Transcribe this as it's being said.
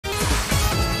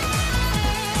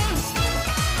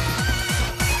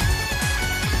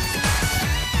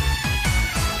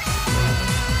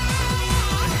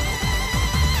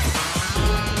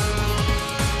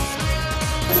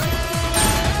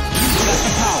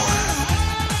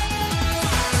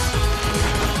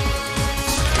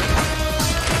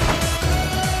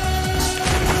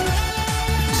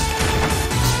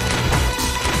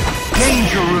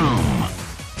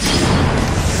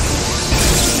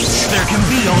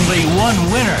only one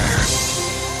winner.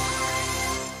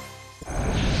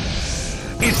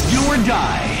 It's do or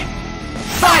die.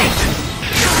 Fight!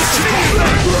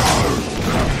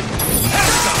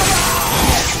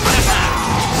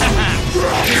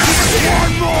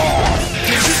 One more!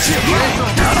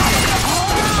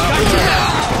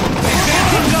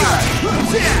 Advancing guard!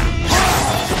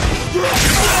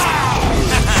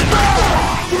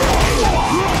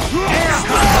 Air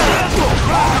combo!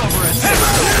 Crossover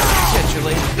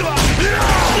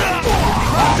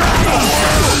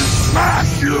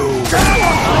Smash you! down!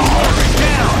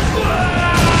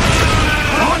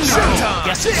 Wonderful!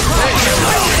 Yes, it's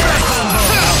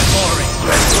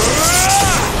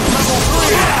Level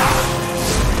 3!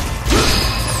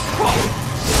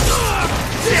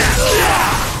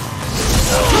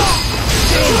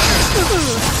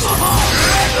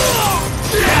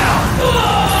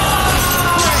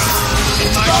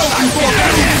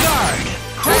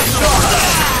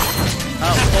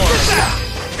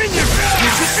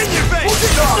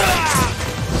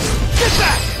 Get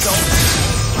back!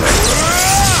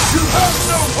 You have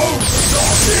no hope!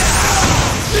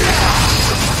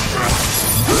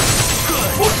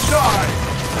 Foot dive!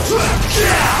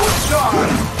 Foot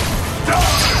dive!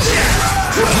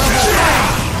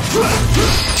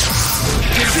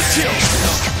 Get your chill!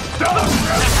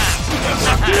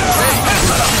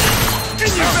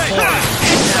 In your face!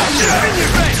 In your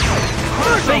face!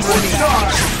 Face me!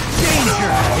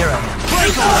 Danger! Here I am.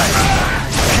 Break away!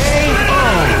 KO!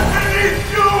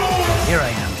 Here I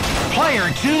am. Player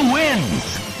 2 wins!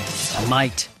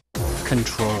 Might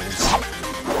controls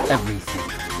everything.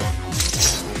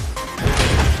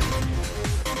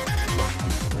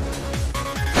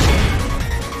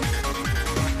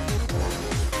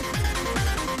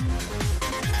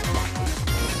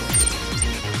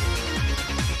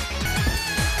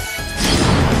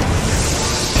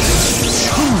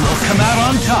 Who will come out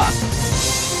on top?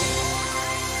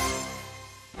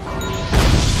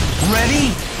 Ready?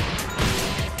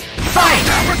 Fight!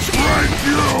 Never break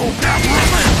you! Never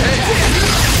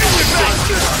In your face!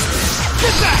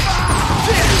 Get back!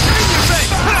 In your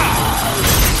face!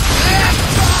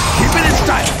 Keep it in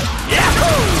style!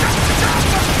 Yahoo!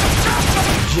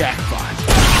 Jackpot!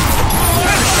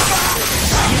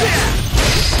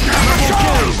 Never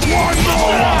chose one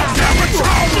more! Never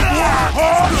chose one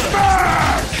more!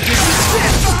 Smash!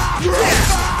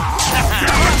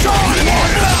 Never chose one more!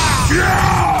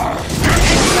 Yeah!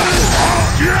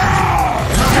 Yeah!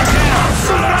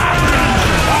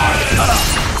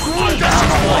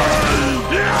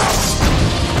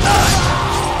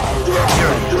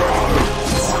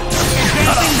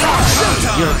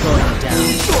 You're going down.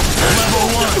 Level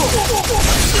 1!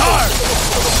 Hard!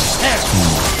 There!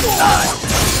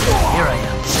 Here I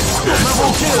am.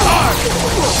 Level 2!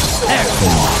 There!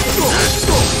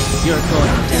 You're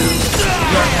going down.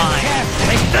 You're mine.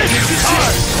 Take this!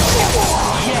 Hard!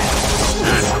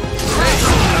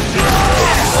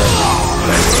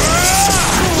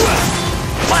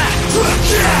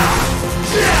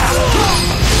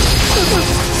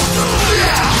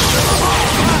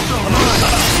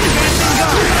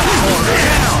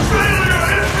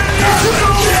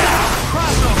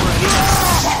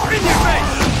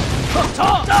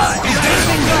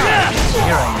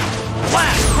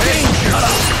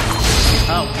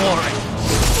 How boring.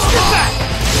 Get back!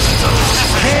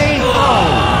 KO!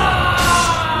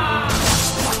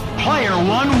 Player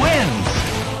 1 wins!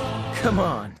 Come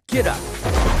on, get up.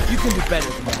 You can do better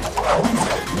than that.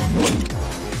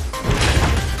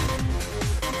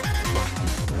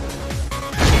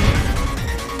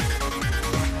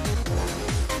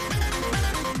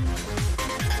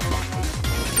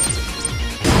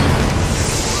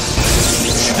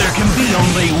 There can be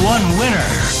only one winner.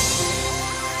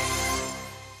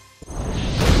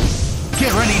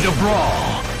 Get ready to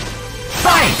brawl.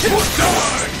 Fight! Get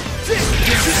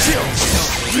your chill!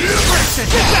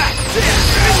 Get back! In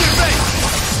your face!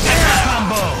 Air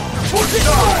combo!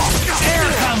 Air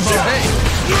combo!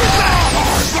 Get back!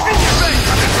 In your face!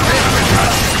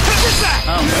 Get back!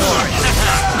 I'm bored.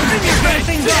 In your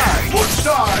facing guard! Foot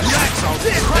dive!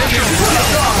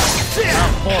 I'm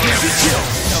bored.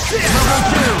 Level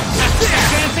 2!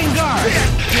 Dancing guard!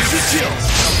 Get your chill!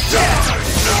 Level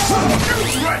 2!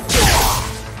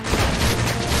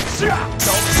 Danger!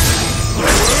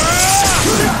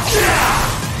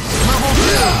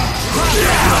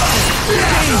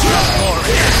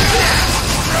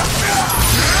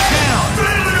 Down!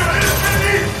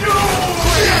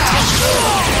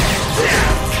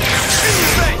 In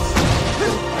your face!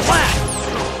 Flat!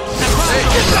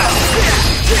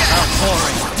 I'm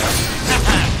boring.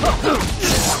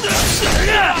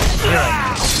 Here I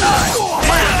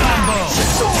am.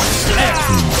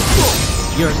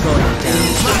 You're going down.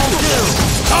 Level 2.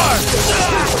 Hard.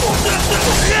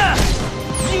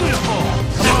 Beautiful.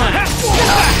 Come on.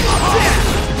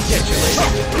 Get your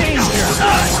danger.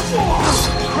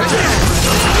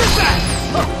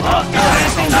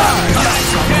 Advancing guard.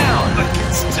 Down.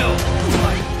 Still.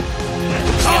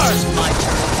 Hard. This is my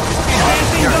turn.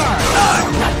 Advancing guard.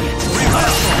 Not yet.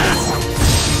 Reversal.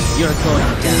 You're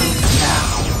going down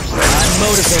now. I'm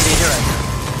motivated.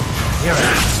 Here I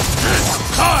am.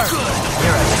 Hard.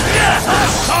 Here I am.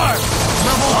 Hard.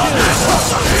 Level 2.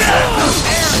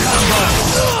 Air combo.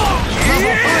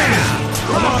 Level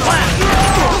 3. Come on.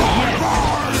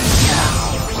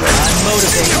 I'm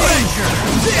motivated. Danger.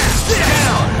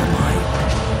 Down.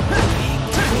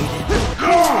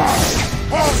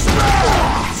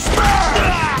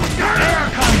 Air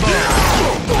combo.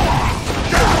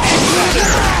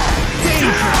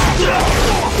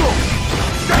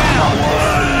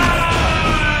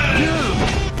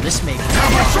 This may be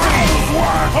Number 3.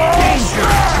 Danger.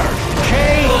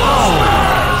 KO.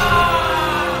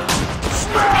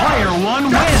 Player 1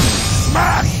 wins.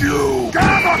 Smash you!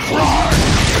 Gamma Cry!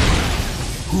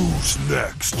 Who's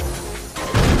next?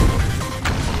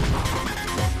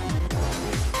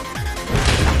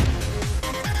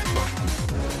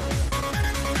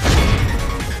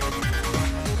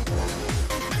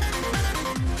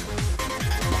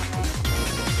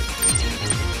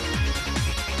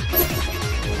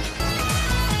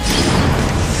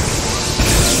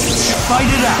 Fight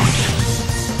it out.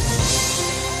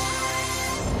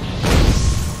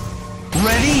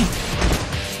 Ready?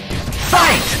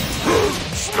 Fight!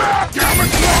 Smash! Gamma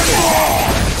Cry!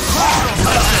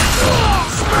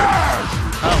 Smash!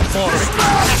 I'm forward.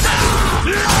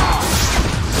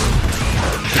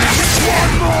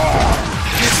 One more!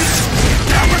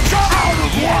 Gamma Cry! Out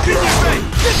of one! Get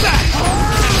back!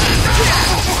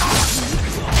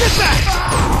 Get back!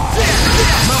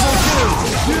 Level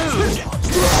 2.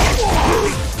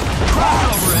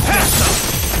 Crossover attack.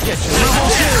 Level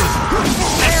 2.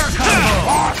 Air combo.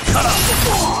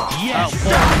 Yes.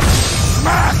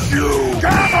 Smash you!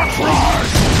 Gamma Cry!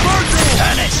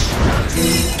 Vanish.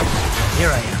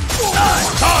 Here I am.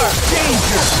 Hard.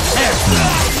 Danger. Air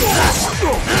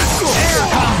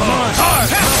combo. Hard.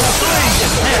 Level 3.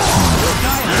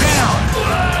 Down.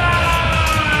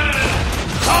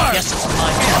 Hard. Yes, it's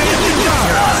my turn.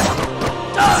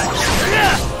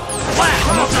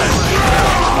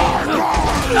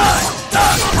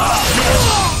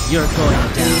 You're going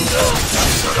down.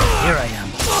 Here I am.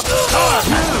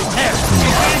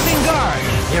 Advancing guard.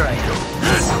 Here I am.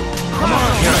 Come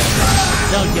on. Here I am.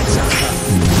 Don't get so tough.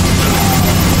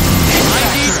 I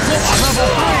need Level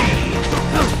 3.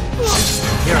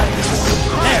 Here I am.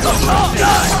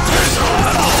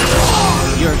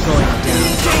 You're going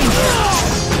down.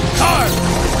 Hard.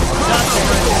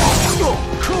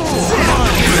 Cool. Come on.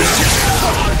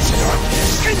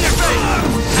 In your face.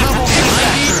 Level 3. I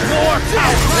need more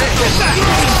power.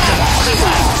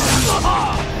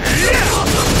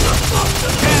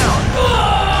 Down.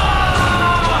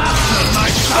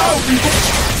 Nice shot.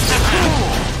 Cool.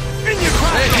 In your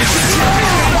crack.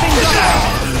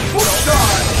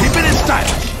 Keeping it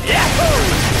stylish.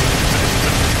 Jackpot.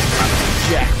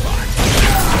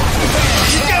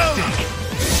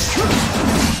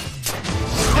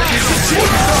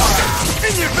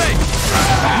 In your face!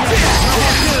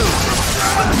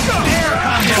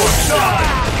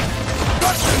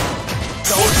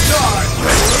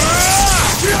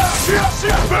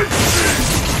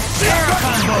 Air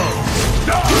combo!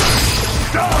 Don't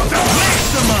die!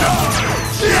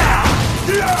 Air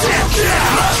combo!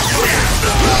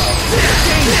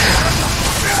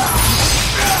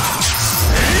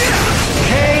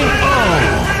 KO!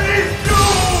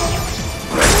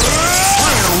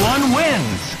 Player 1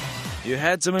 wins! You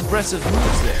had some impressive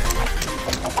moves there.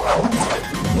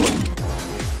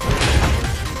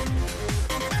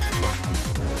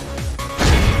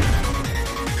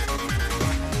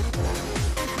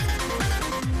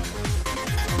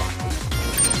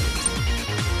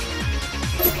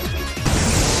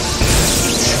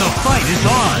 The fight is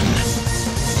on!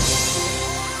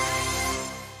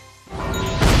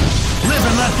 Live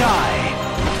and let die!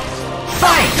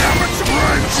 Fight!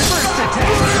 First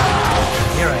attack!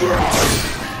 Here I am.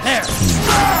 There.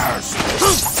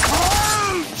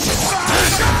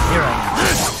 Here I am.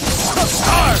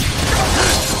 Hard!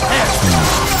 There.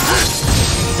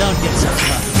 Don't get so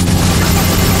tough.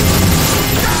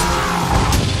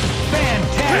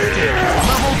 Fantastic!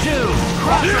 Level 2!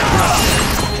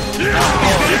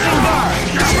 Advancing guard!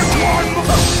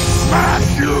 Smash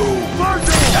you!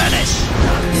 Vanish.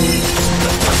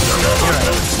 Here I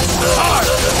am. Hard!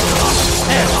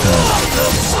 There.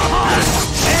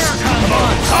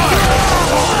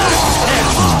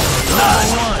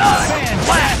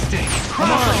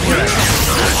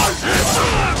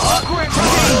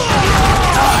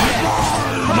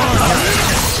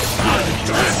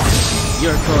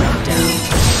 You're going down.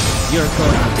 You're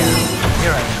going down.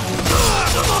 Here I am.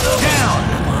 Down!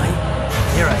 Am I?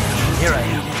 Here I am. Here I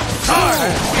am.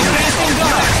 Advancing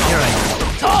guard! Here I am.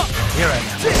 Here I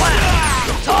am.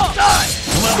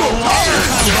 Level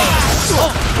 1!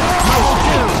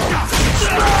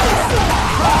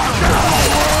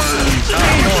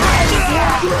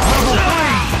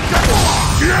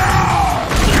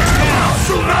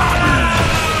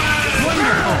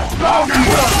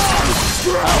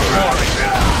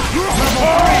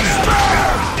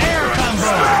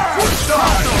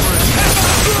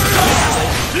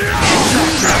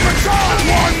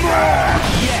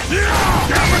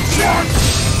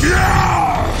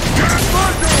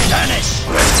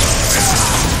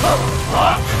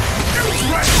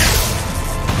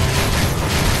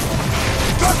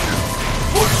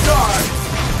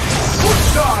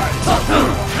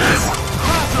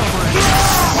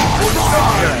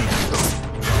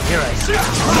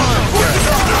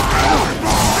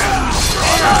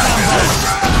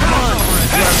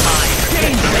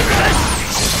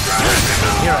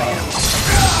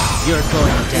 You're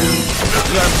going down.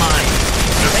 You're mine.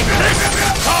 Take this.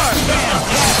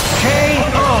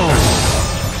 KO!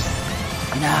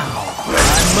 Now,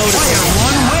 I'm motivated. Player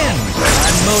 1 wins!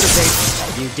 I'm motivated.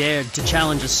 You dared to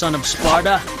challenge a son of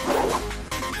Sparta?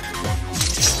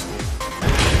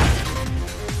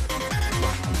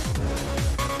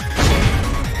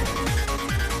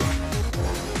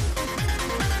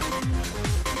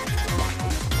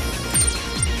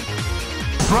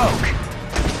 Broke.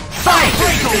 Fight!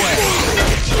 Breakaway!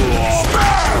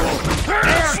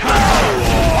 Air combo!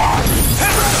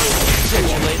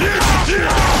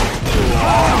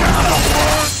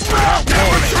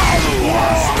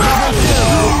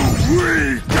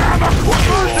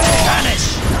 Vanish!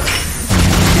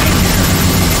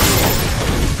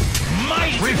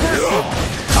 Mighty reversal!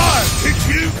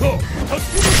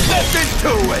 Step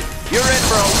into it! You're in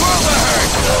for a world of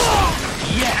hurt!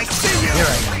 Yes! I see you! Here I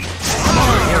am.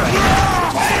 Here I am.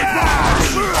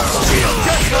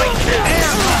 Just like this!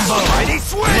 Air combo! Mighty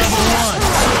swing!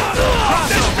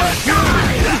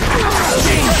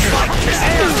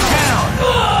 Air down!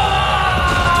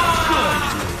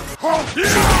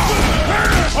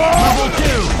 Level 2!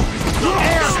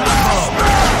 Air combo!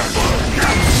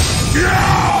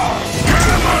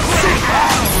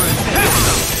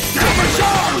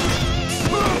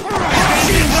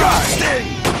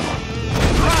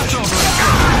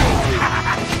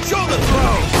 Shoulder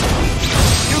throw!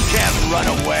 You can't run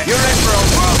away! You're in for a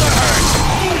world of hurt!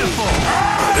 Beautiful!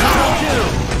 Level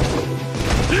 2!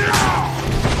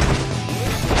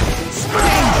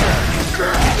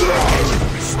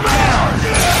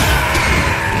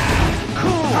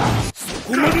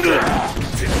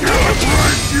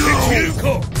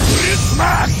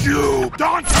 Smash you!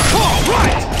 Don't... All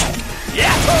right!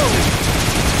 Yahoo!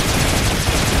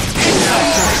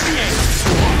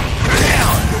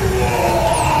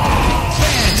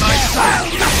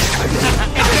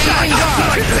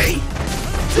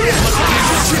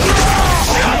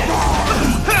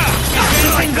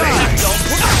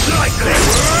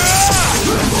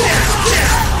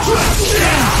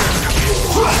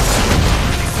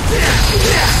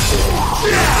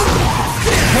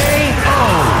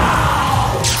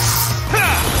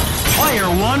 Player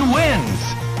 1 wins!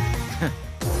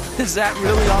 Is that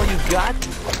really all you got?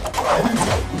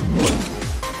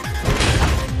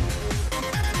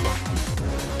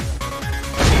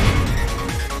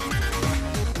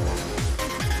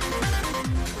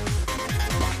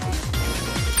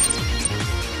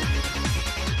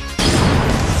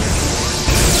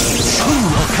 Who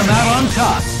will come out on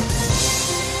top?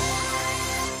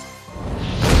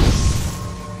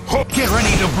 Get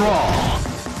ready to brawl!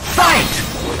 Fight!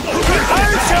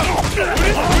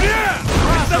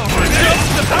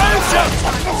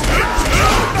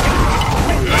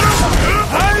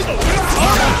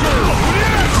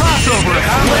 Crossover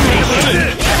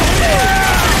elimination!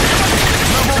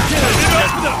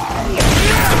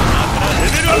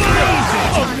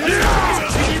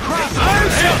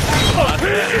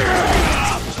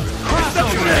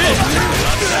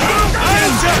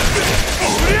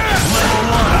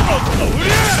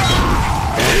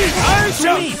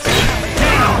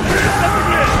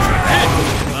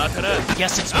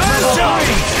 Guess it's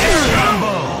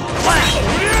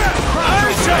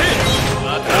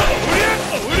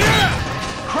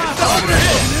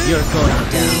You're going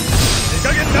down.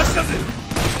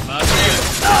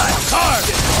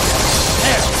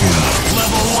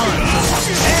 Level 1!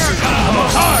 Air combo!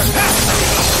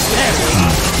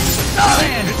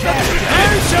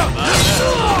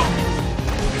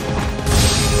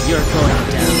 You're going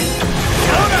down.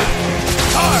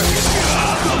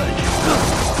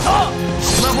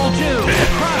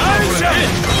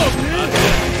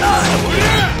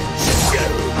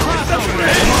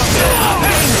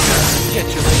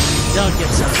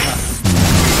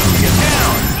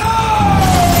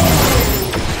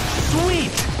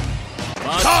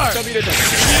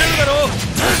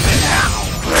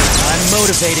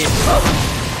 motivated.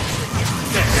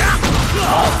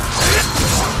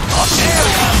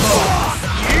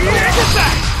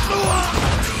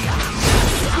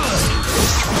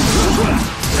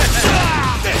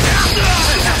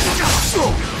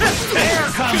 Air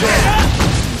combo!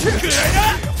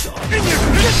 In your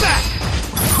get back!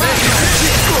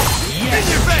 In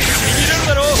your face!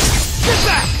 Get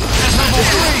back! Level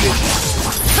 3!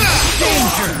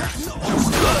 Danger!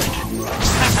 Good!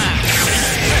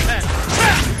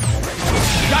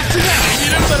 Got you now!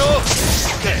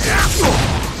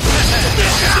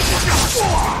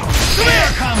 Air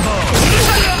combo!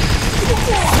 Danger!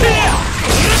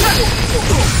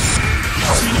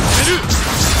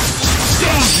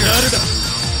 Down!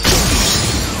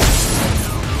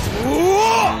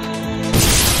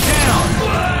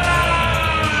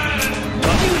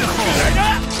 Beautiful! Come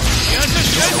here!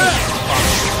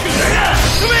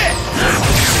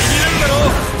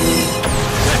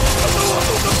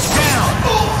 Down!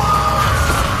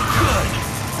 Good!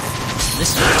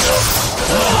 This one.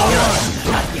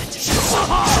 Not yet.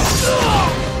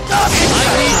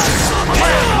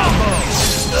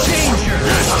 Danger!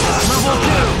 Level 2!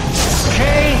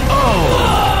 KO!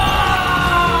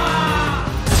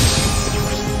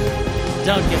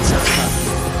 Don't get so tough.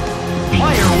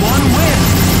 Player 1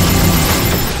 wins!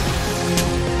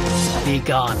 Be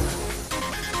gone.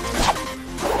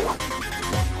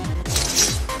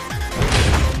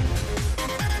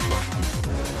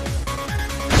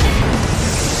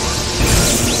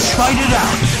 Fight it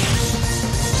out!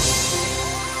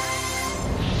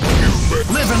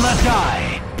 Live and let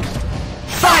die!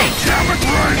 Fight!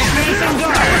 Advancing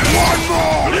guard! One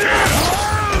more!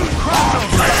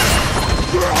 Crossover!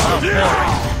 One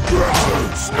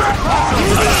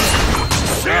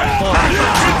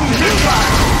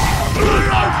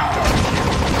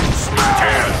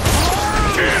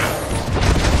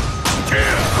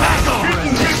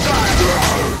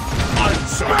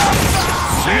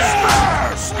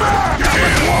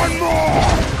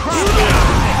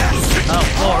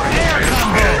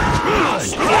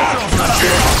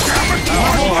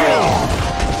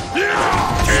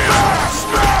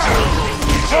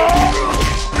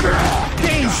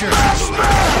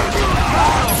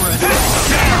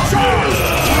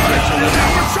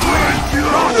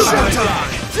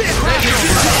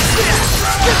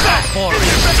more!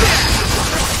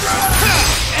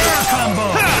 Air combo!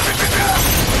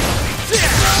 Danger! Air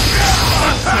combo!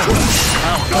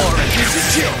 How boring. Here's a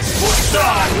chill!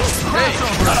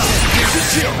 Crossover! Here's a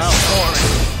chill! How boring.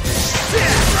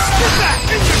 Get back!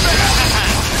 In your face!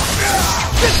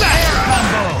 Get back! Air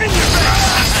combo! In your face!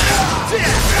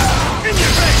 In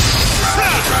your face!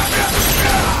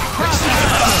 Crossover!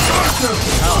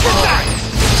 Get back!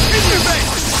 In your face!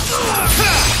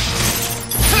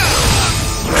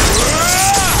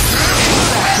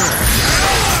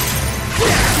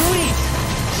 Sweet!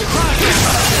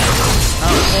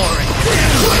 How boring.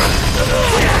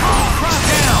 Cross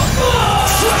down!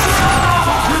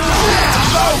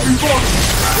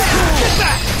 Get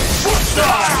back!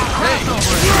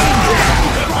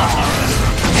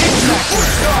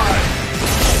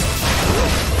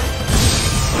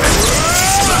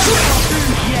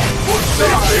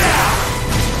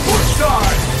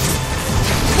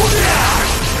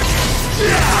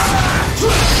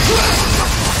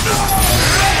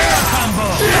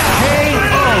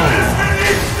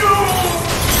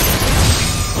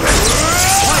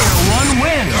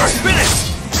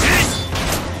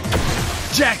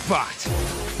 Jackpot!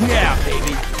 Yeah,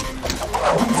 baby!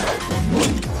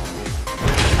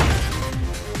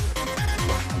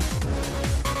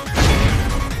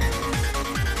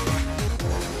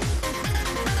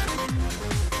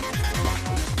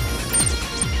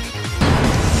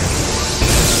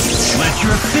 Let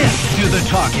your fist do the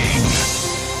talking!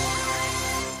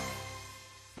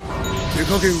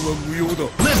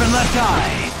 Live and let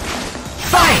die!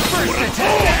 Fight! First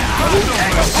attack!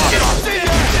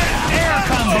 Air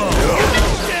combo!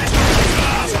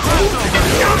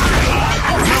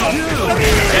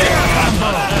 Air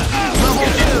combo! Level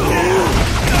 2!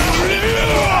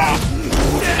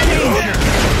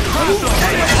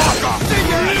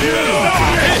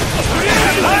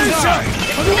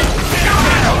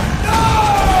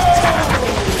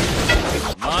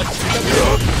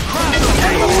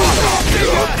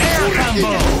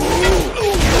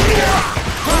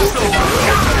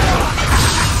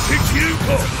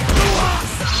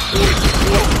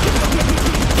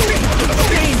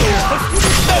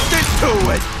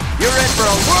 You're in for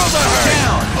a world of hurt!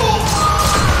 Down!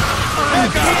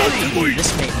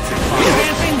 This made me feel fine.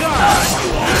 Advancing guard!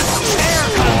 Air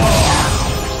combo!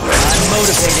 I'm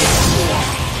motivated.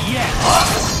 Yes!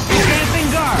 Advancing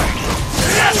guard!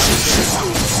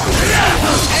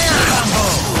 combo!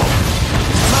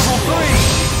 Level 3!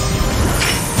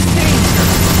 Danger!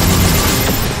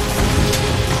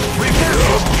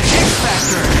 Reversal! Kick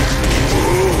factor!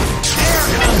 Air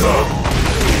combo!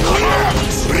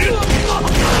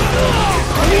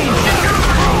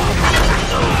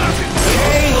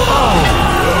 KO!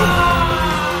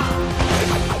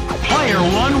 Player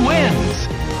 1 wins!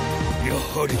 や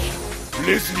はり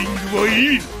レスリングはい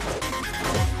い。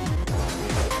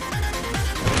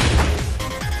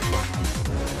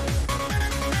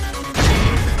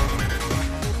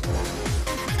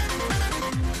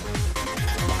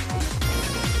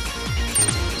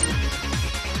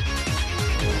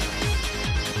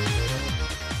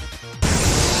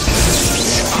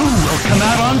Who will come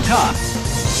out on top?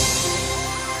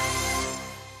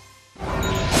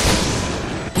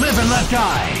 Live and let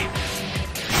die!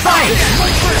 Fight!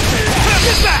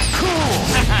 Get back! Cool!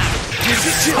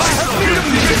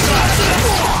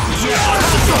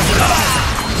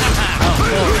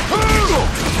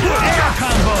 Air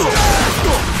combo!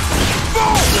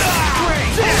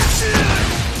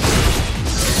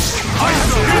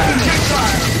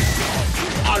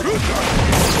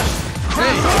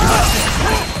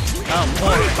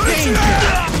 Great! Danger!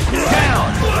 Down!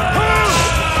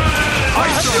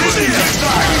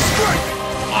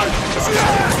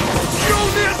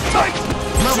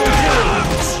 Level 2!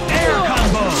 Air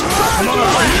combo!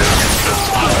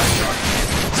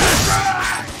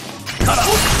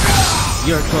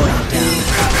 You're going down.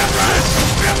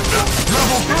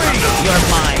 Level 3! You're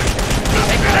mine.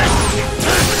 Take that!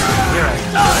 You're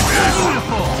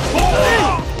beautiful!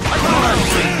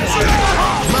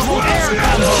 Level air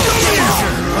combo!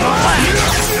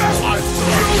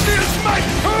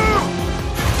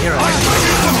 Here I am.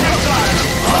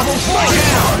 Level 4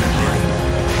 down!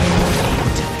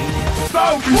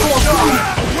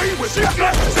 Away with it! Air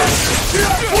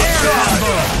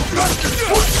combo!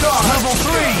 Level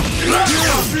 3!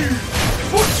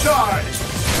 Foot side!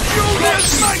 Foot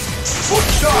side! Foot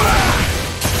side!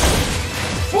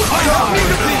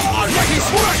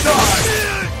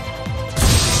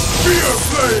 Fear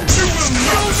blade! You will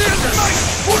not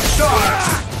foot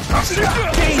side!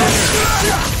 Danger!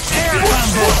 Air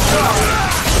combo!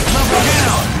 Level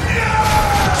down!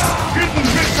 Hidden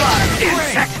missile!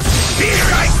 Insect! Here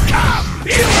I come!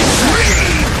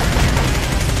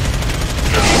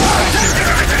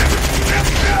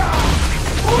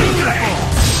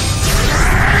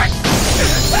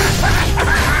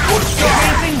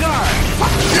 Advancing guard!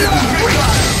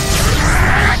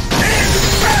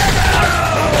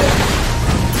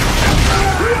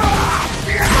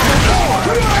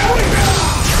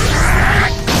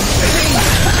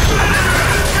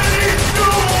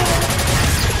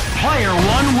 Player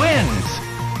 1 wins!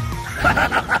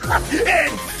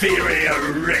 Inferior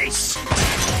race!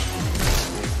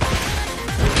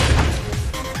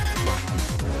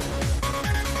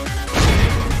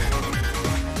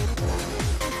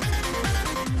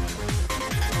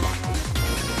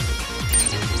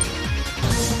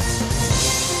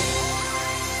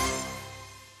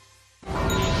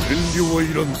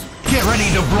 Get ready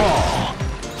to brawl!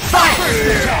 Fight!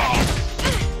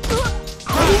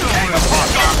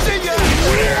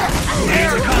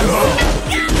 Air combo!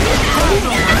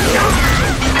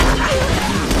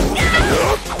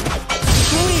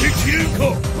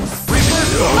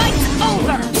 Reversal! Fight's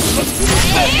over!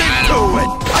 Do it!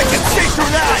 I can see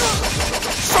through that!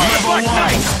 Level 1!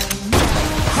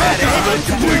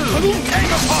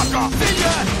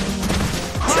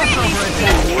 Crossover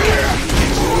attack!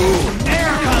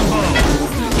 Air combo!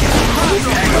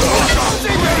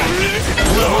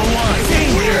 Level 1!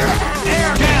 Danger!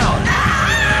 Air down!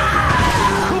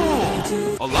 Cool!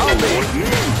 Allow me!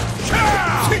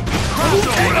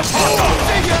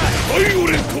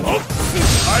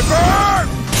 I burn!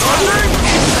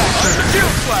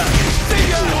 Shield flash!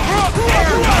 Air combo!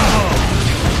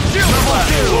 Level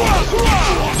 2!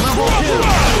 Level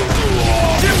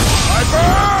 2! I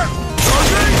burn!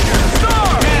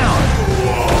 Down!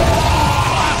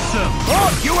 Awesome!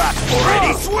 You asked for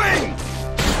it! Swing!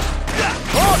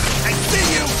 I see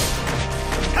you!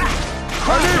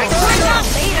 Bring up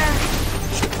later!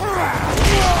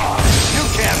 You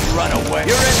can't run away!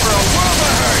 You're in for a world of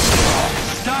hurt!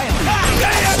 Styling!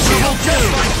 Level 2!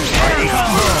 Air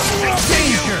combo!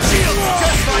 Danger!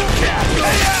 Just like that!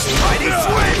 Mighty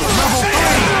swing! Level 3!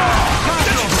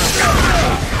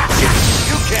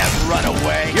 You can't run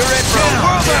away! You're in for a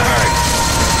world of hurt!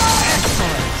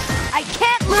 Excellent! I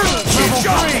can't lose! Level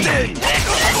 3!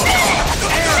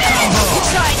 Air combo!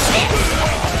 Try this!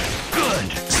 Good!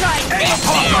 Try this!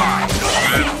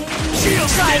 Shield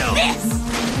Try kill! this!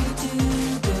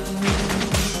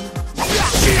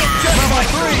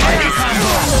 Level 3. Air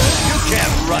combo. You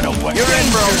can't run away. You're in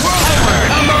for a whirlwind.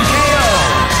 Combo KO.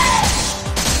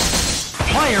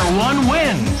 Player 1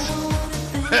 wins.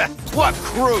 What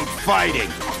crude fighting!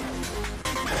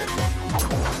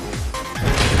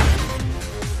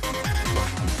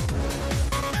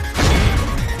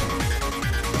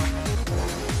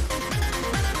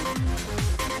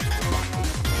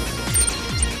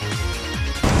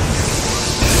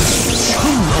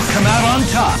 Who will come out on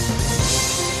top?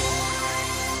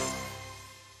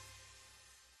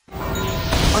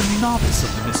 A novice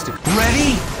of the mystic.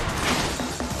 Ready?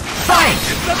 Fight!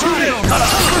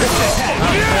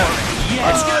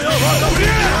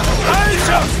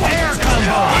 Yes. Air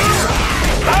combo!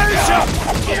 Dancing guard!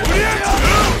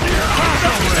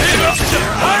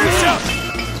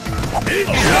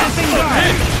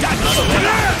 Dancing guard!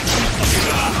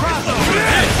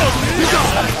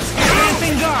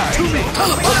 Dancing guard!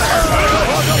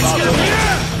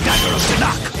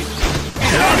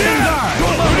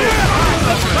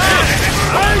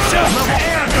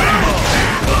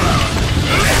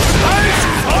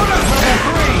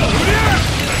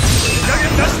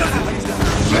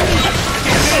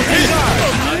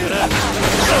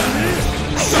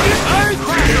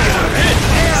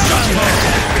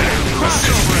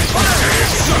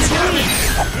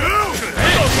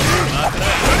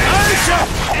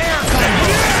 Air combo!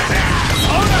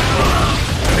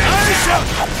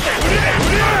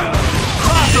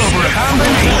 Crossover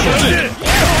combination!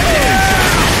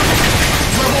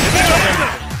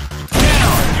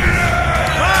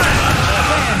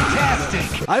 Fantastic!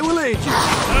 I will aid you.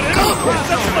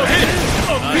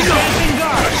 Dancing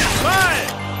guard!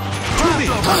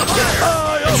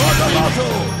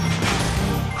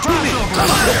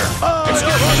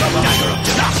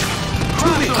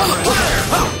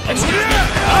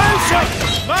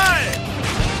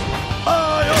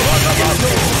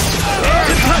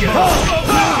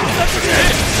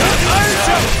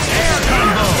 Air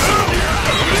combo!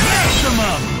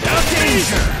 Maximum!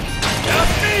 Danger!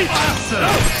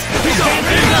 Awesome!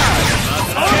 Dancing guard!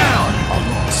 Down!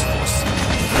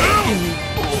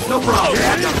 No problem.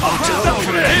 Air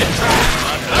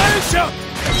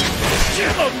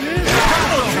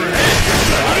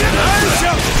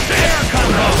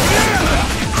combo!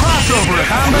 Crossover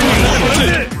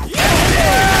combination!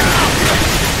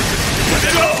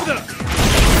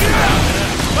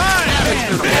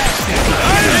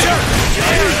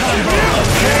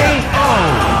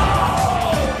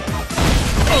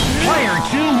 Player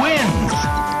 2 wins!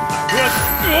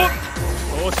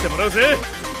 通してもらうぜ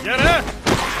やな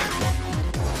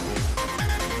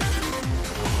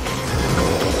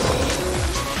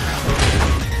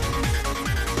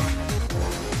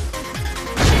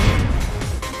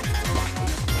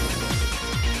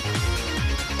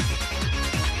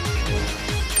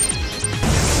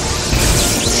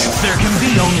There can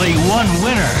be only one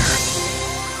winner.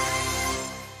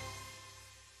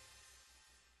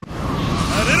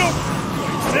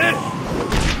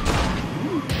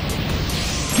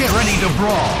 Get ready to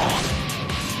brawl.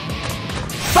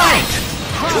 Fight!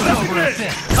 Crossover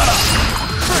assist.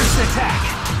 First attack.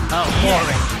 How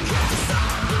boring.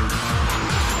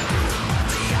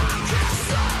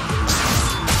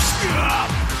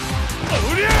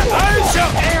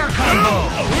 Air combo.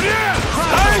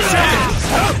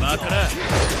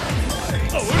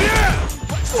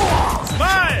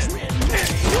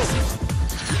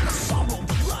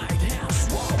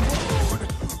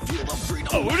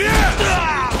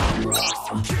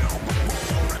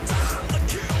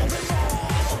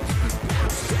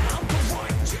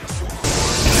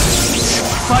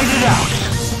 Fight it out.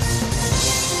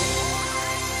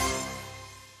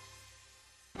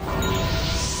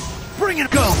 Bring it.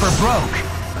 Go for broke.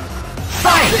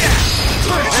 Fight.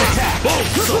 First attack.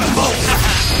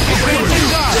 Advancing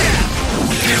guard.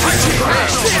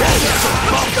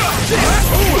 Air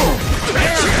combo.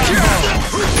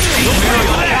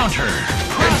 Aerial counter.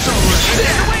 Crossover.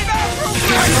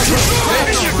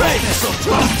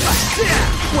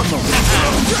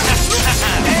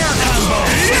 Air combo.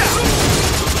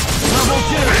 Level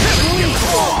 2.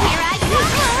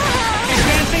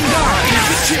 Advancing guard.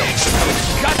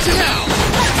 Got you now.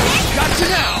 Got you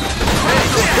now. Air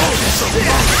combo.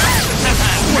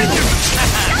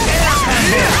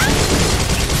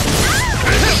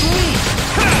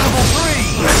 Level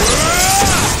 3.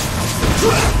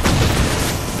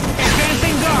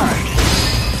 Advancing guard.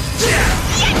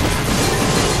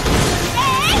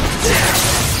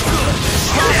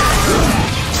 Counter attack.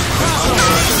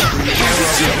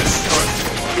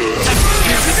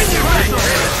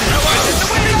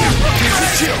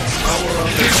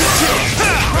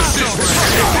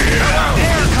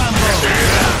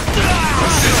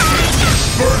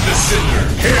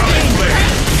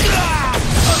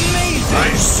 Amazing!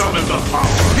 I summon the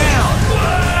power. Down!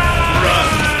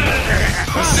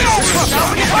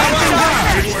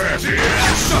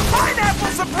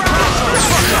 Pineapple surprise!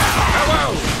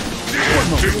 Hello!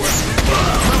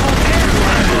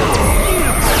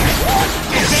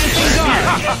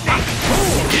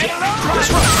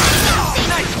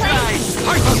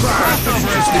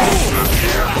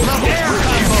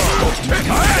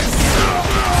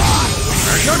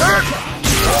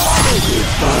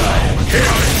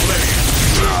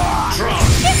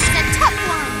 This is a tough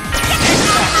one.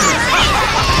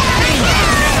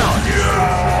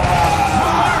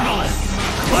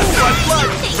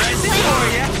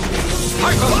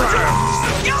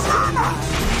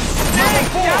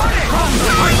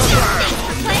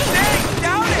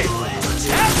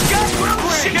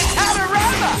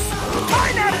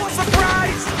 Pineapple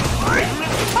surprise!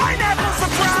 Pineapple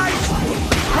surprise!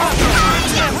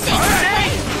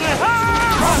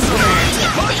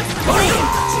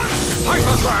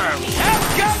 Half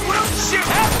gun will shoot!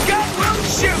 Half gun will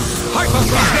shoot!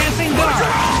 Advancing guard!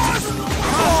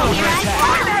 Crossover attack!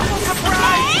 Pineapple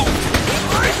surprise!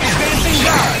 Advancing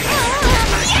guard!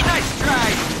 Nice try!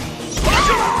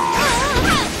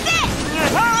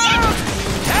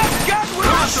 Half gun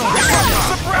will shoot!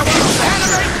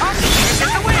 Animate pumpkin in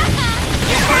the wind!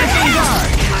 Advancing guard!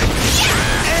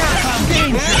 Aircom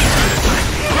danger!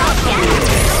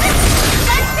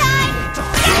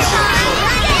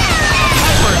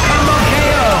 Hyper combo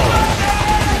KO!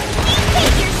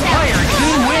 Player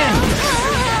 2 wins!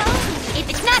 If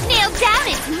it's not nailed down,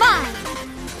 it's mine.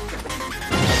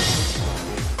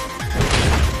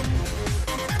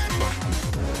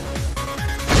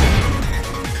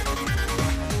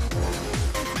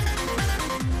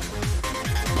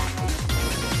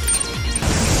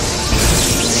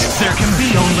 There can be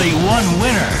only one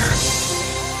winner.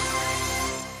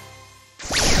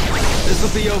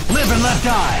 This'll be over. Live and let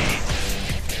die.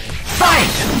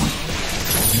 Fight!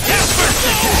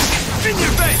 In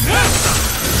your face!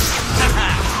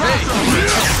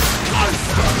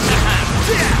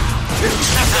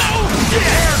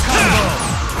 Air combo!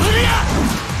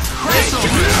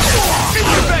 In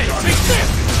your face!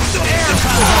 Air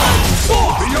combo!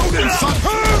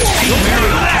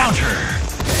 Aerial counter!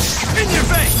 In your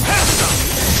face! Have some!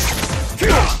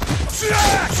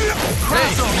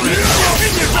 Crossover!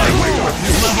 In your face!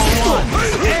 Level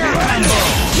 1! Air combo!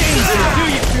 Do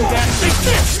you do that?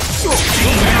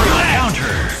 Aerial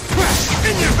counter!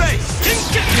 In your face!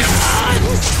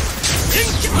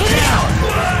 Down!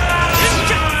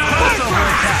 Crossover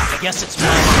attack! I guess it's mine.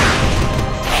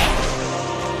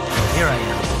 Here I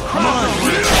am. Come on!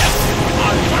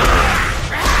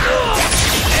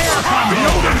 Air combo!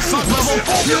 Level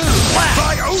 4! Flat!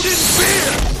 By Odin's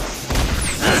spear!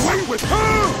 Away with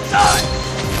her!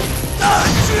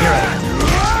 Here I am.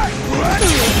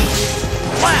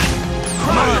 Flat!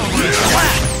 Come on!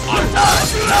 Flat!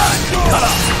 Cut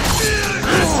off!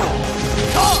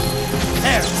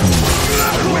 There!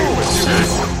 Away with you!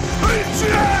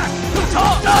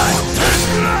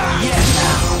 Yes!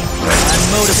 I'm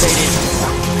motivated.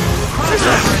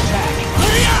 Crossover attack!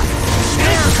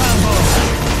 Air combo!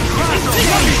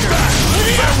 Crossover!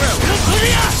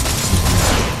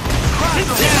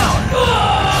 Down!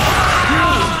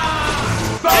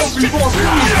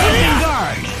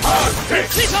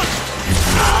 Advancing guard!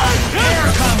 Air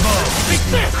combo!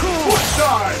 Cool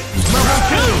side! Level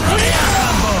 2! Air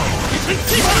combo!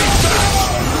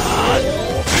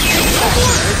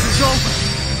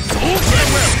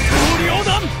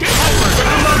 Hyper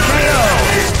combo KO!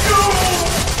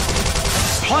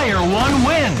 Player 1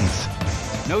 wins!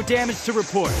 No damage to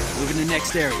report. Moving to the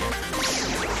next area.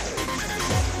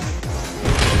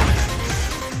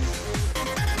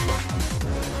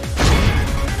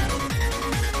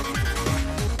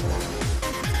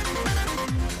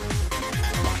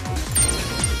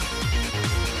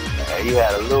 You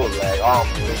had a little lag. I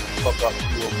almost fucked up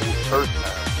your move first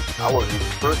time. I wasn't even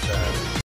first time.